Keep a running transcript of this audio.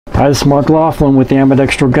Hi, this is Mark Laughlin with the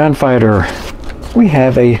Ambidextrous Gunfighter. We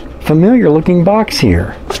have a familiar looking box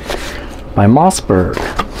here by Mossberg.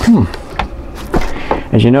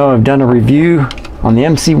 As you know, I've done a review on the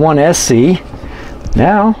MC2C.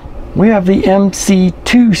 Now we have the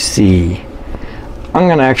MC2C. I'm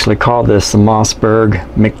going to actually call this the Mossberg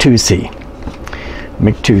MC2C.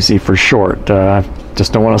 MC2C for short. I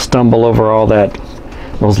just don't want to stumble over all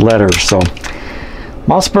those letters. So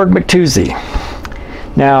Mossberg MC2C.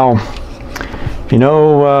 Now, you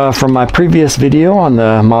know, from my previous video on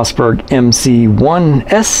the Mossberg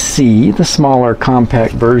MC2C, the smaller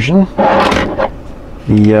compact version,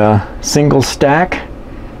 the single stack,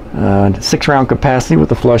 6-round capacity with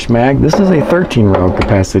the flush mag. This is a 13-round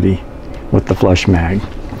capacity with the flush mag.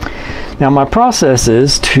 Now my process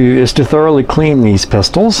is to thoroughly clean these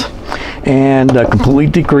pistols and completely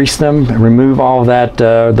degrease them, remove all that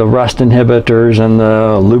the rust inhibitors and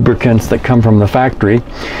the lubricants that come from the factory,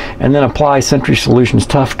 and then apply Sentry Solutions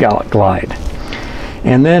Tough Glide.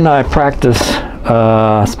 And then I practice,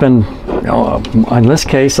 in this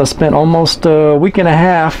case I spent almost a week and a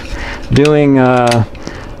half doing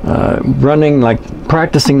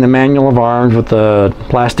practicing the manual of arms with the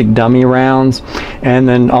plastic dummy rounds, and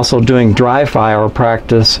then also doing dry fire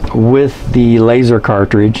practice with the laser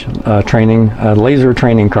cartridge, laser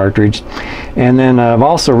training cartridge. And then I've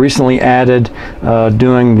also recently added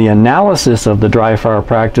doing the analysis of the dry fire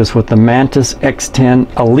practice with the Mantis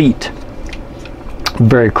X10 Elite.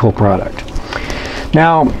 Very cool product.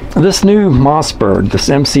 Now this new Mossberg, this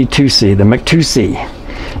MC2C, the MC2C,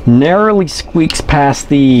 narrowly squeaks past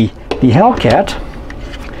the Hellcat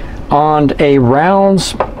on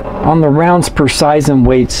the rounds per size and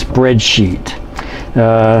weight spreadsheet.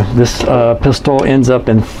 This pistol ends up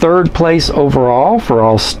in 3rd place overall for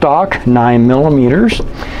all stock 9mm.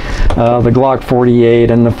 The Glock 48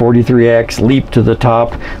 and the 43X leap to the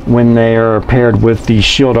top when they are paired with the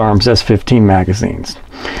Shield Arms S15 magazines.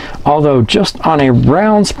 Although just on a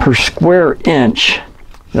rounds per square inch,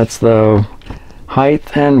 that's the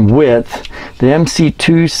height and width, the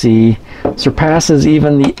MC2C surpasses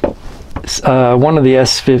even the one of the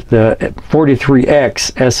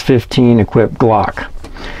 43X S15 equipped Glock,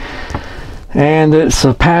 and it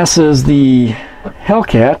surpasses the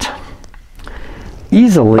Hellcat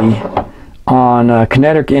easily on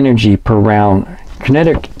Kinetic Energy per round.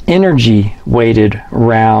 Kinetic Energy weighted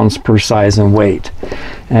rounds per size and weight,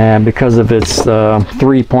 and because of its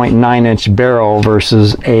 3.9-inch barrel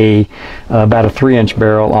versus about a 3-inch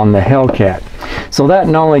barrel on the Hellcat. So that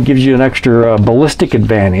not only gives you an extra ballistic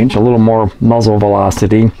advantage, a little more muzzle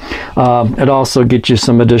velocity, it also gets you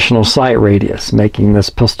some additional sight radius, making this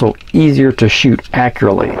pistol easier to shoot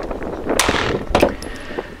accurately.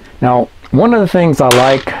 Now, one of the things I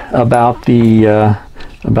like about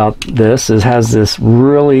this is has this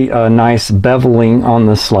really nice beveling on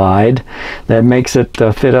the slide that makes it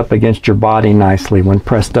fit up against your body nicely when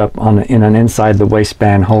pressed up in an inside the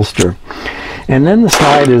waistband holster. And then the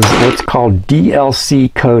slide is what's called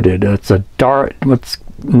DLC coated. It's a what's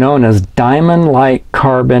known as diamond-like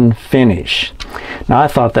carbon finish. Now I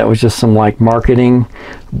thought that was just some marketing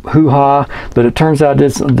hoo-ha, but it turns out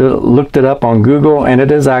looked it up on Google, and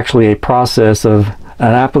it is actually a process of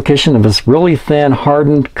an application of this really thin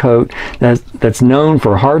hardened coat that's known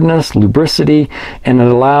for hardness, lubricity, and it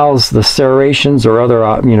allows the serrations or other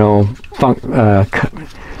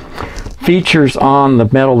features on the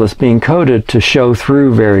metal that's being coated to show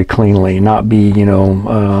through very cleanly, not be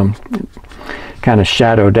kind of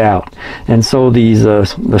shadowed out. And so these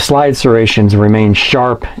the slide serrations remain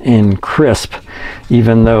sharp and crisp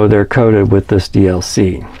even though they're coated with this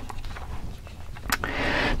DLC.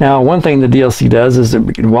 Now, one thing the DLC does is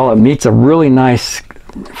that while it meets a really nice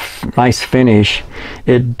finish,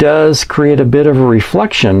 it does create a bit of a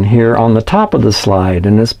reflection here on the top of the slide,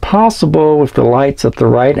 and it's possible with the lights at the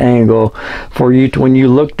right angle for you to, when you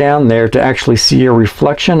look down there, to actually see a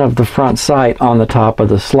reflection of the front sight on the top of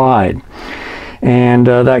the slide. And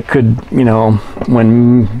that could,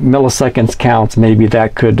 when milliseconds counts, maybe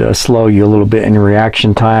that could slow you a little bit in your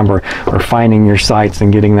reaction time, or finding your sights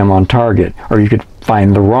and getting them on target. Or you could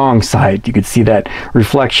find the wrong sight. You could see that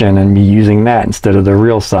reflection and be using that instead of the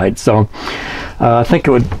real sight. So I think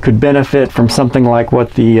it could benefit from something like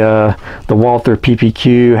what the Walther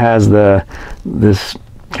PPQ has, this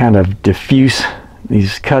kind of diffuse,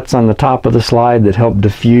 these cuts on the top of the slide that help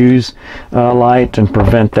diffuse light and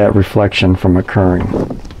prevent that reflection from occurring.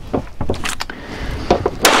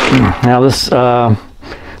 Now this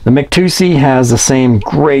The MC2C has the same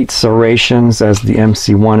great serrations as the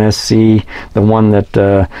MC1SC, the one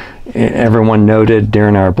that everyone noted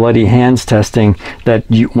during our bloody hands testing, that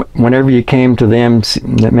whenever you came to the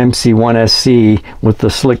MC1SC with the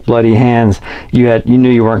slick bloody hands, you knew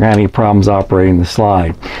you weren't going to have any problems operating the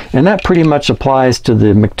slide. And that pretty much applies to the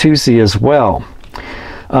MC2C as well.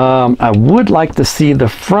 I would like to see the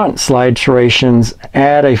front slide serrations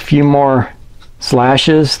add a few more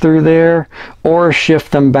slashes through there, or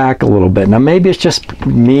shift them back a little bit. Now maybe it's just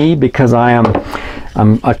me, because I'm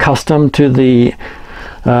accustomed to the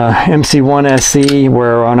MC1SC,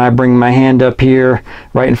 where when I bring my hand up here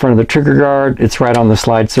right in front of the trigger guard, it's right on the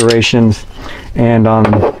slide serrations, and on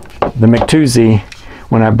the MC2C,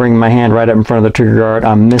 when I bring my hand right up in front of the trigger guard,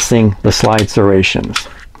 I'm missing the slide serrations.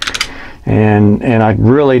 And I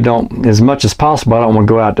really don't, as much as possible, I don't want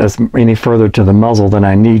to go out any further to the muzzle than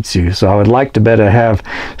I need to. So I would like to better have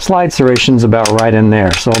slide serrations about right in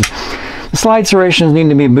there. So the slide serrations need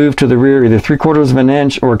to be moved to the rear either 3/4 of an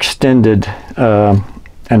inch or extended an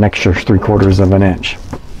extra 3/4 of an inch.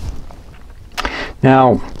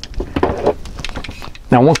 Now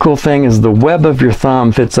one cool thing is the web of your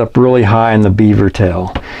thumb fits up really high in the beaver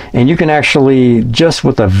tail. And you can actually, just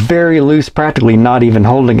with a very loose, practically not even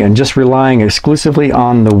holding it, and just relying exclusively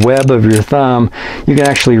on the web of your thumb, you can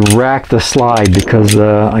actually rack the slide, because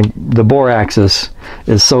the bore axis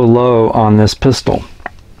is so low on this pistol.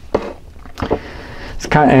 It's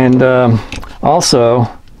also,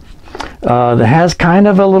 that has kind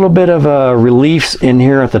of a little bit of a reliefs in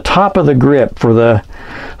here at the top of the grip for the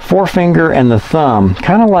forefinger and the thumb,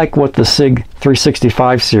 kind of like what the SIG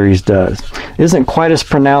 365 series does. Isn't quite as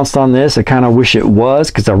pronounced on this. I kind of wish it was,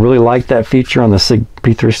 because I really like that feature on the SIG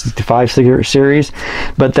P365 series,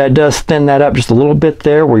 but that does thin that up just a little bit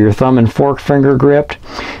there where your thumb and forefinger gripped,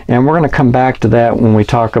 and we're going to come back to that when we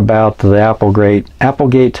talk about the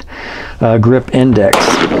Applegate grip index.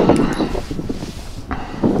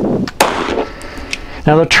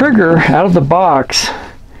 Now the trigger out of the box,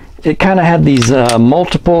 it kind of had these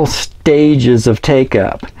multiple stages of take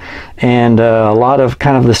up, and a lot of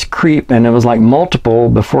kind of this creep, and it was like multiple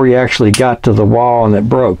before you actually got to the wall and it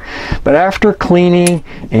broke. But after cleaning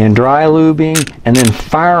and dry lubing and then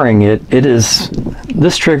firing it,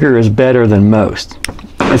 this trigger is better than most.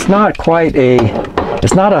 It's not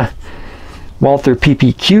a Walther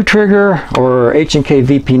PPQ trigger or H&K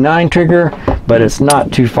VP9 trigger, but it's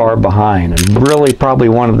not too far behind, and really probably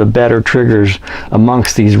one of the better triggers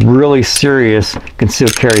amongst these really serious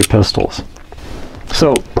concealed carry pistols.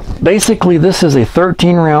 So basically this is a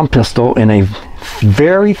 13-round pistol in a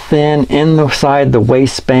very thin inside the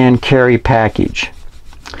waistband carry package.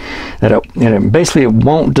 Basically it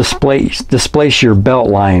won't displace your belt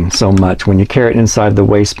line so much when you carry it inside the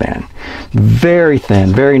waistband. Very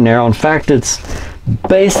thin, very narrow. In fact, it's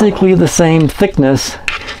basically the same thickness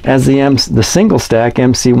as the single stack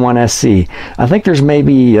MC1SC. I think there's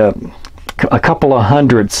maybe a couple of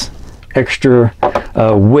hundredths extra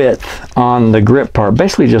width on the grip part,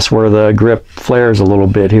 basically just where the grip flares a little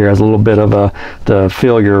bit here, has a little bit of to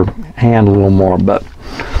feel your hand a little more. But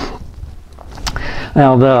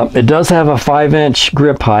now it does have a 5-inch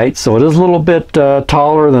grip height, so it is a little bit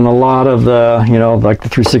taller than a lot of the, like the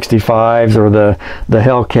 365s or the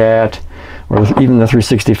Hellcat, or even the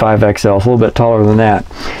 365 XL. It's a little bit taller than that.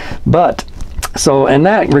 But so in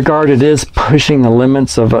that regard, it is pushing the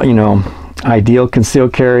limits of ideal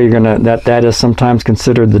concealed carry. That is sometimes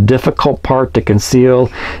considered the difficult part to conceal,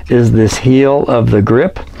 is this heel of the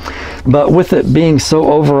grip. But with it being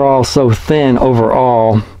so thin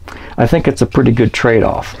overall, I think it's a pretty good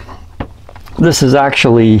trade-off. This is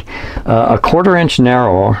actually a 1/4 inch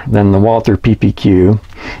narrower than the Walther PPQ.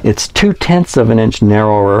 It's 2/10 of an inch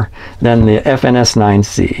narrower than the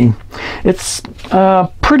FNS9C. It's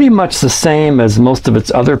pretty much the same as most of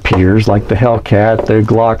its other peers, like the Hellcat, the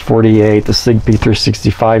Glock 48, the SIG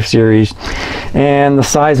P365 series, and the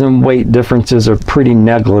size and weight differences are pretty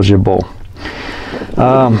negligible.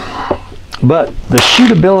 But the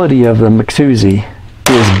shootability of the MC2C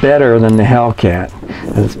is better than the Hellcat.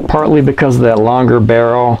 It's partly because of that longer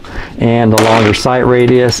barrel and the longer sight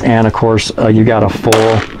radius, and of course you got a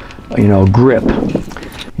full grip.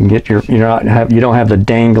 You get you don't have the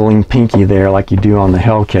dangling pinky there like you do on the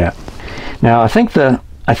Hellcat. Now I think the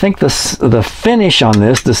finish on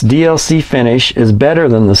this DLC finish is better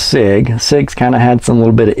than the SIG. SIG's kind of had some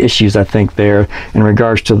little bit of issues, I think, there in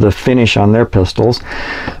regards to the finish on their pistols.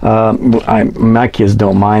 My kids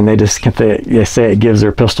don't mind. They say it gives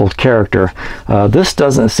their pistol character. This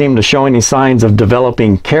doesn't seem to show any signs of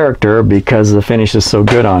developing character because the finish is so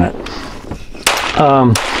good on it.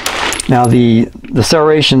 Now the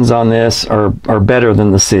serrations on this are better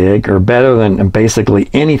than the SIG, or better than basically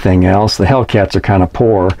anything else. The Hellcats are kind of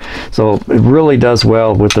poor, so it really does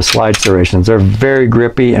well with the slide serrations. They're very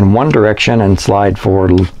grippy in one direction and slide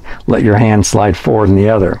forward, let your hand slide forward in the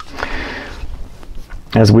other.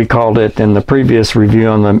 As we called it in the previous review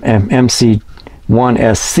on the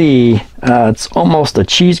MC2C, it's almost a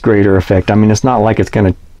cheese grater effect. I mean, it's not like it's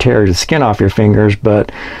going to tear the skin off your fingers,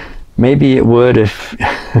 but maybe it would if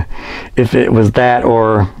if it was that,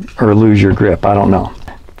 or lose your grip. I don't know.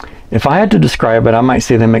 If I had to describe it, I might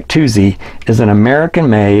say the MC2C is an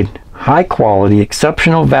American-made, high-quality,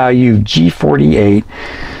 exceptional value G48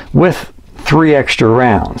 with 3 extra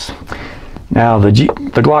rounds. Now the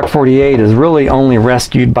Glock 48 is really only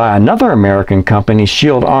rescued by another American company,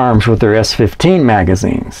 Shield Arms, with their S15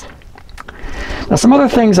 magazines. Now some other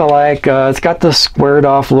things I like, it's got this squared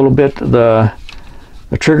off a little bit, the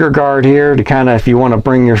trigger guard here, to kind of, if you want to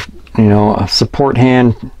bring your, you know, a support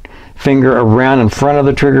hand finger around in front of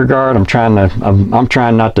the trigger guard. I'm trying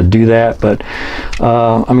not to do that, but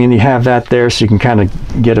I mean, you have that there so you can kind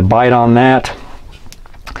of get a bite on that.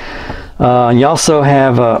 You also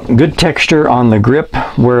have a good texture on the grip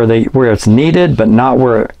where it's needed, but not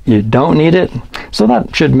where you don't need it. So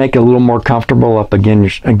that should make it a little more comfortable up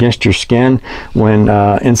against your skin when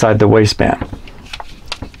inside the waistband.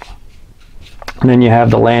 And then you have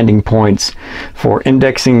the landing points for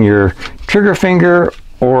indexing your trigger finger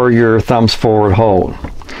or your thumbs forward hold.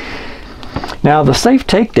 Now the safe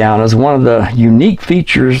takedown is one of the unique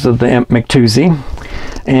features of the MC2C.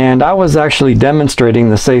 And I was actually demonstrating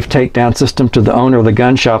the safe takedown system to the owner of the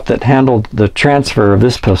gun shop that handled the transfer of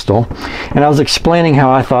this pistol. And I was explaining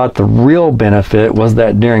how I thought the real benefit was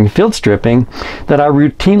that during field stripping that I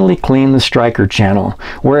routinely clean the striker channel.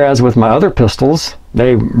 Whereas with my other pistols,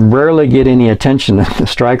 they rarely get any attention in the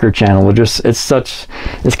striker channel. It's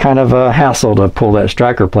kind of a hassle to pull that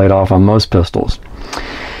striker plate off on most pistols.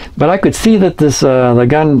 But I could see that this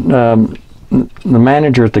the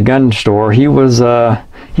manager at the gun store, he was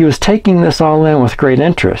taking this all in with great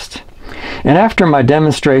interest. And after my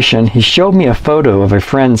demonstration, he showed me a photo of a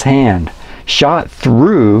friend's hand shot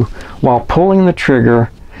through while pulling the trigger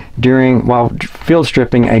while field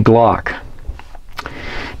stripping a Glock.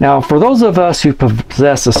 Now, for those of us who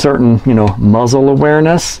possess a certain, muzzle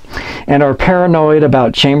awareness and are paranoid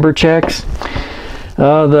about chamber checks,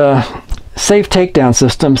 the safe takedown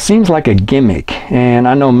system seems like a gimmick, and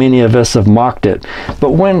I know many of us have mocked it.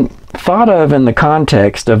 But when thought of in the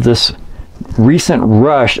context of this recent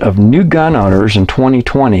rush of new gun owners in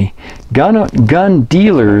 2020, gun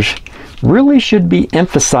dealers really should be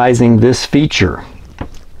emphasizing this feature.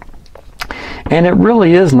 And it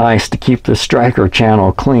really is nice to keep the striker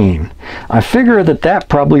channel clean. I figure that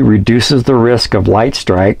probably reduces the risk of light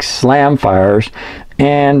strikes, slam fires,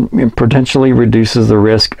 and potentially reduces the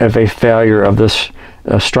risk of a failure of this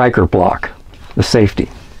striker block, the safety.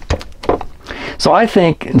 So I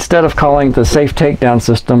think instead of calling it the safe takedown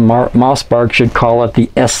system, Mossberg should call it the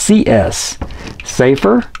SCS.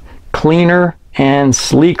 Safer, cleaner, and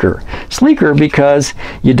sleeker. Sleeker because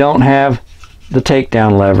you don't have the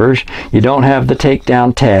takedown levers, you don't have the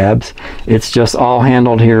takedown tabs. It's just all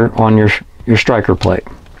handled here on your striker plate.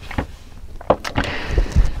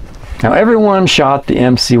 Now everyone shot the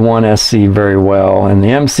MC1SC very well, and the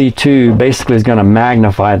MC2 basically is going to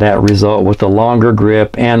magnify that result with the longer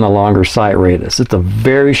grip and the longer sight radius. It's a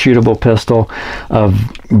very shootable pistol,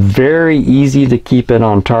 very easy to keep it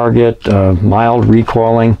on target, mild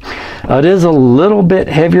recoiling. It is a little bit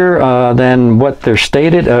heavier than what their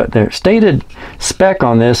stated spec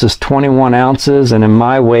on this is 21 ounces, and in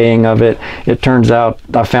my weighing of it, it turns out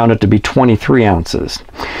I found it to be 23 ounces.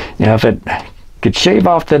 Now if it could shave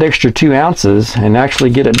off that extra 2 ounces and actually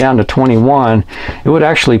get it down to 21, it would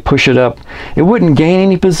actually push it up. It wouldn't gain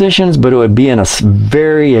any positions, but it would be in a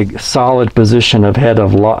very solid position ahead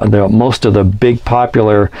of most of the big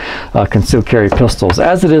popular concealed carry pistols.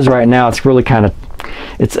 As it is right now, it's really kind of,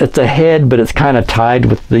 it's ahead, but it's kind of tied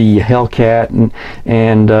with the Hellcat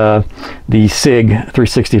and the SIG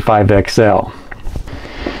 365XL.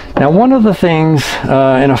 Now one of the things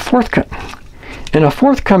in a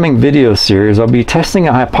forthcoming video series, I'll be testing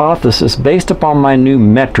a hypothesis based upon my new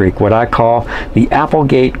metric, what I call the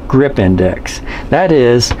Applegate grip index. That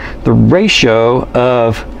is the ratio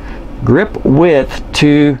of grip width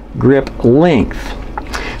to grip length.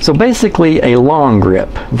 So basically a long grip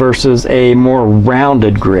versus a more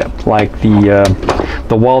rounded grip, like the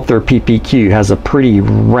Walther PPQ has a pretty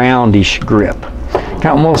roundish grip.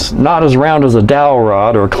 Almost not as round as a dowel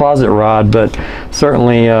rod or a closet rod, but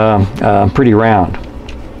certainly pretty round.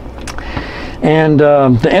 And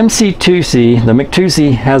the MC2C, the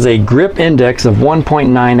MC2C, has a grip index of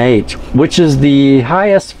 1.98, which is the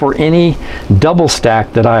highest for any double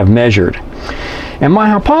stack that I've measured. And my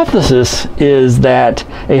hypothesis is that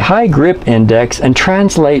a high grip index and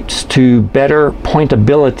translates to better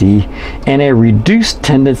pointability and a reduced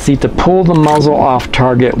tendency to pull the muzzle off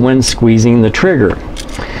target when squeezing the trigger.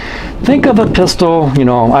 Think of a pistol, you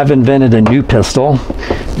know, I've invented a new pistol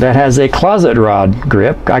that has a closet rod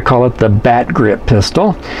grip. I call it the bat grip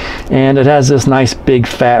pistol. And it has this nice big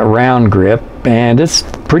fat round grip, and it's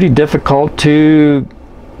pretty difficult to,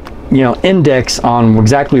 you know, index on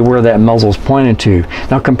exactly where that muzzle's pointed to.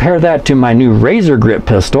 Now compare that to my new razor grip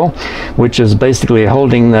pistol, which is basically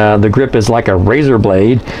holding the grip is like a razor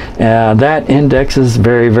blade. That indexes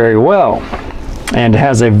very, very well and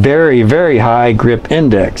has a very, very high grip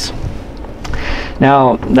index.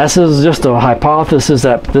 Now, this is just a hypothesis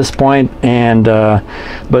at this point, and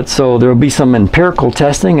but so there will be some empirical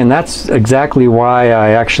testing, and that's exactly why I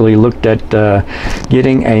actually looked at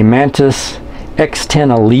getting a Mantis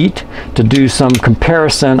X10 Elite to do some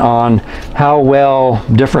comparison on how well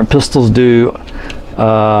different pistols do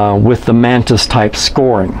with the Mantis type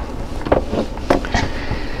scoring.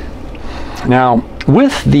 Now,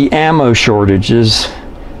 with the ammo shortages,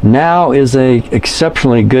 now is a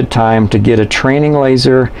exceptionally good time to get a training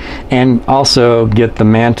laser and also get the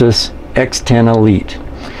Mantis X10 Elite.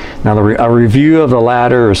 Now a review of the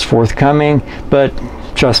latter is forthcoming, but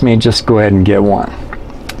trust me, just go ahead and get one.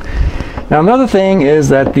 Now another thing is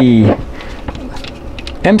that the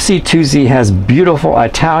MC2C has beautiful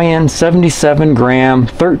Italian 77 gram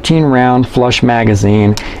 13 round flush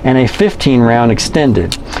magazine and a 15 round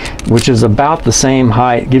extended, which is about the same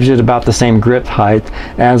height, gives you about the same grip height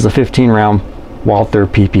as the 15 round Walther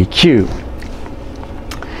PPQ.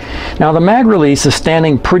 Now the mag release is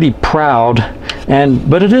standing pretty proud,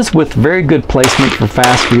 but it is with very good placement for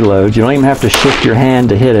fast reloads. You don't even have to shift your hand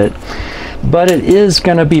to hit it. But it is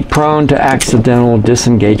going to be prone to accidental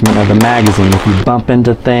disengagement of the magazine. If you bump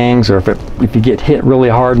into things, or if you get hit really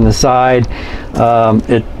hard in the side,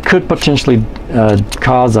 it could potentially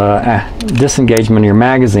cause a disengagement of your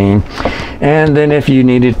magazine. And then if you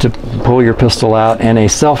needed to pull your pistol out in a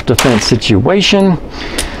self-defense situation,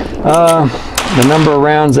 the number of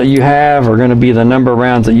rounds that you have are going to be the number of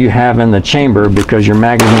rounds that you have in the chamber, because your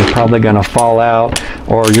magazine is probably going to fall out,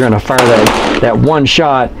 or you're going to fire that one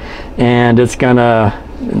shot and it's going to,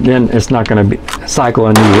 then it's not going to be cycle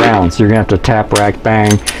a new round. So you're going to have to tap, rack,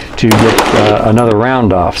 bang to get another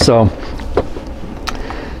round off. So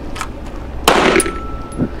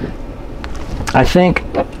I think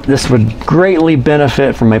this would greatly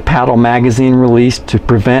benefit from a paddle magazine release to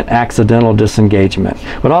prevent accidental disengagement,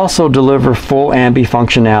 but also deliver full ambi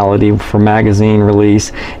functionality for magazine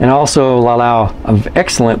release, and also allow an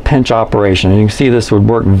excellent pinch operation. And you can see this would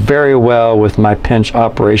work very well with my pinch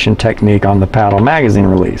operation technique on the paddle magazine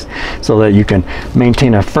release, so that you can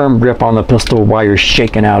maintain a firm grip on the pistol while you're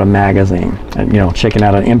shaking out a magazine, and, you know, shaking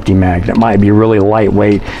out an empty mag that might be really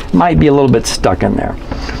lightweight, might be a little bit stuck in there.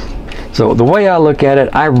 So the way I look at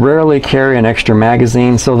it, I rarely carry an extra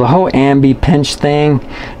magazine, so the whole ambi pinch thing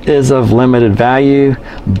is of limited value,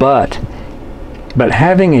 but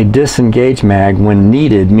having a disengaged mag when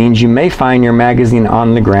needed means you may find your magazine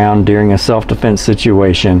on the ground during a self-defense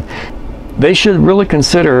situation. They should really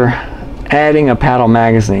consider adding a paddle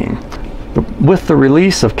magazine. With the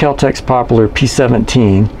release of Kel-Tec's popular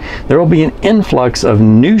P17, there will be an influx of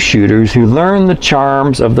new shooters who learn the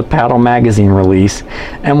charms of the paddle magazine release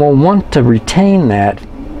and will want to retain that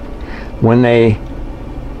when they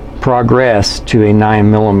progress to a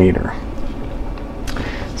 9mm.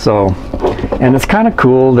 So, and it's kind of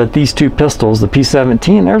cool that these two pistols, the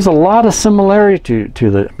P17, there's a lot of similarity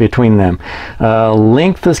between them.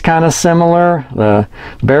 Length is kind of similar, the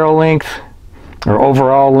barrel length or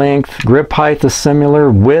overall length, grip height is similar.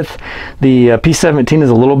 Width, the P17 is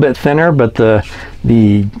a little bit thinner, but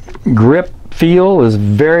the grip feel is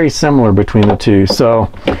very similar between the two.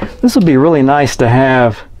 So this would be really nice to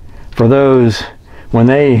have for those when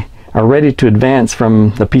they are ready to advance from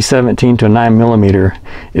the P17 to a 9mm.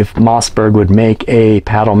 If Mossberg would make a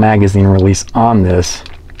paddle magazine release on this,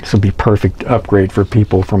 this would be perfect upgrade for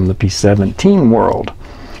people from the P17 world.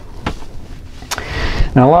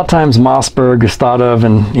 Now, a lot of times Mossberg is thought of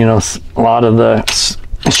in, you know, a lot of the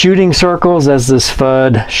shooting circles as this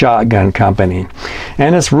FUD shotgun company,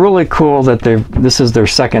 and it's really cool that this is their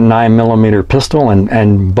second 9mm pistol,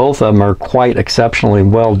 and both of them are quite exceptionally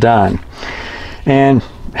well done. And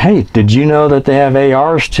hey, did you know that they have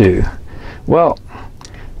ARs too? Well,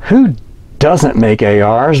 who doesn't make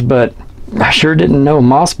ARs? But I sure didn't know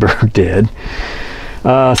Mossberg did.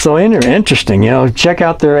 So interesting, you know, check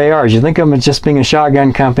out their ARs. You think of them as just being a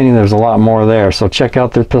shotgun company, there's a lot more there. So check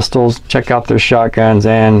out their pistols, check out their shotguns,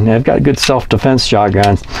 and they've got good self-defense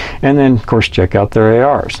shotguns. And then, of course, check out their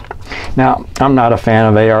ARs. Now, I'm not a fan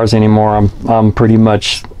of ARs anymore. I'm pretty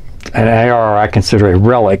much an AR I consider a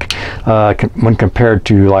relic when compared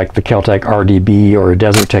to like the Kel-Tec RDB or a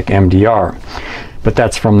Desert-Tec MDR. But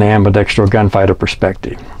that's from the ambidextrous gunfighter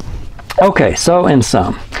perspective. Okay, so in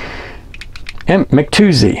sum,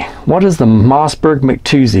 MC2C. What is the Mossberg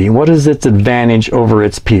MC2C? What is its advantage over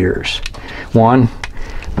its peers? One,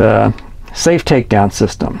 the safe takedown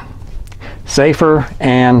system. Safer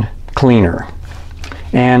and cleaner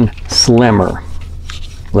and slimmer.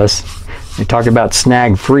 They talk about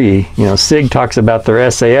snag free. You know, SIG talks about their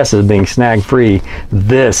SAS as being snag free.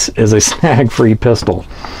 This is a snag free pistol.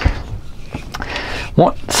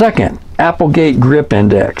 Second, Applegate grip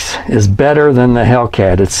index is better than the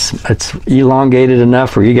Hellcat. It's elongated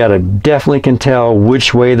enough where you definitely can tell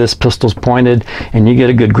which way this pistol's pointed, and you get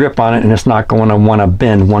a good grip on it, and it's not going to want to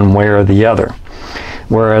bend one way or the other.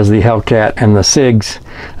 Whereas the Hellcat and the SIGs,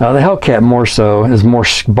 the Hellcat more so is more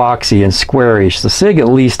boxy and squarish. The SIG at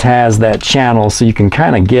least has that channel, so you can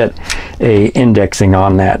kind of get a indexing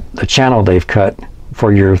on that, the channel they've cut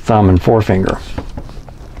for your thumb and forefinger.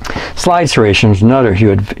 Slide serrations, another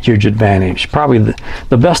huge advantage. Probably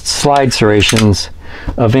the best slide serrations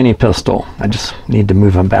of any pistol. I just need to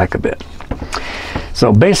move them back a bit.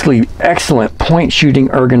 So basically, excellent point shooting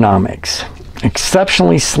ergonomics.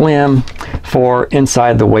 Exceptionally slim for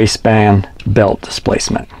inside the waistband belt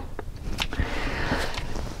displacement.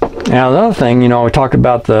 Now the other thing, you know, we talk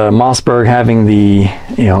about the Mossberg having the,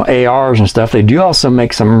 you know, ARs and stuff. They do also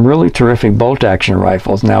make some really terrific bolt action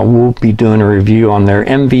rifles. Now we'll be doing a review on their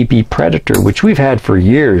MVP Predator, which we've had for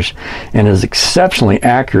years and is exceptionally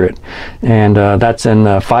accurate. And that's in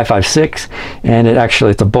 5.56, and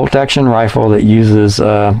it's a bolt action rifle that uses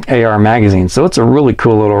AR magazines. So it's a really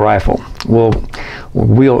cool little rifle. We'll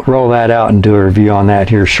roll that out and do a review on that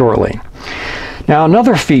here shortly. Now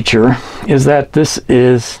another feature is that this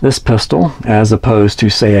pistol, as opposed to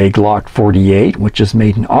say a Glock 48, which is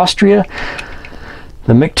made in Austria,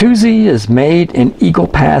 the MC2C is made in Eagle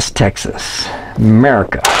Pass, Texas,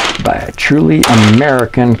 America, by a truly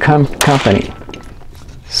American company.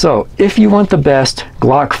 So if you want the best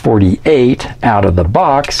Glock 48 out of the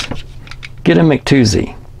box, get a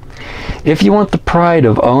MC2C. If you want the pride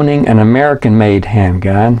of owning an American-made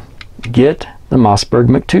handgun, get the Mossberg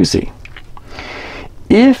MC2C.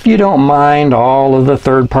 If you don't mind all of the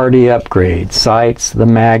third-party upgrades, sights, the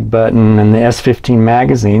mag button, and the S15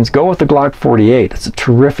 magazines, go with the Glock 48. It's a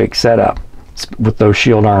terrific setup with those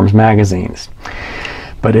shield arms magazines.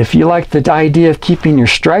 But if you like the idea of keeping your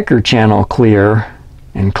striker channel clear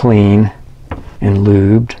and clean and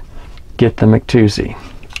lubed, get the MC2C.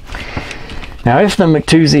 Now, if the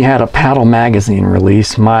MC2C had a paddle magazine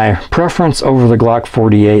release, my preference over the Glock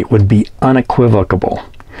 48 would be unequivocal.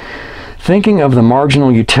 Thinking of the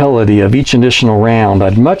marginal utility of each additional round,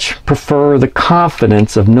 I'd much prefer the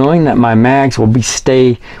confidence of knowing that my mags will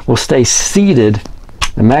stay seated.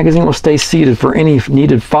 The magazine will stay seated for any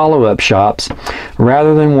needed follow-up shots,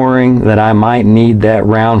 rather than worrying that I might need that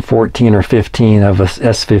round 14 or 15 of a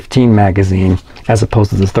S15 magazine as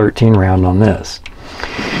opposed to the 13 round on this.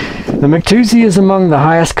 The MC2C is among the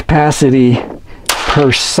highest capacity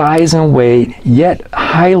per size and weight, yet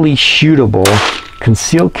highly shootable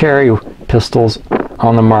concealed carry pistols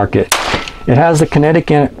on the market. It has the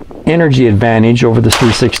kinetic energy advantage over the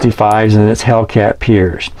 365s and its Hellcat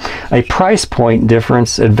peers. A price point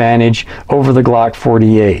difference advantage over the Glock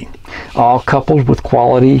 48, all coupled with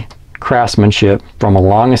quality craftsmanship from a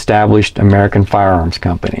long-established American firearms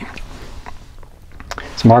company.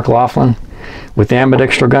 It's Mark Laughlin with the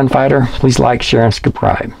Ambidextrous Gunfighter. Please like, share, and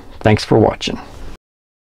subscribe. Thanks for watching.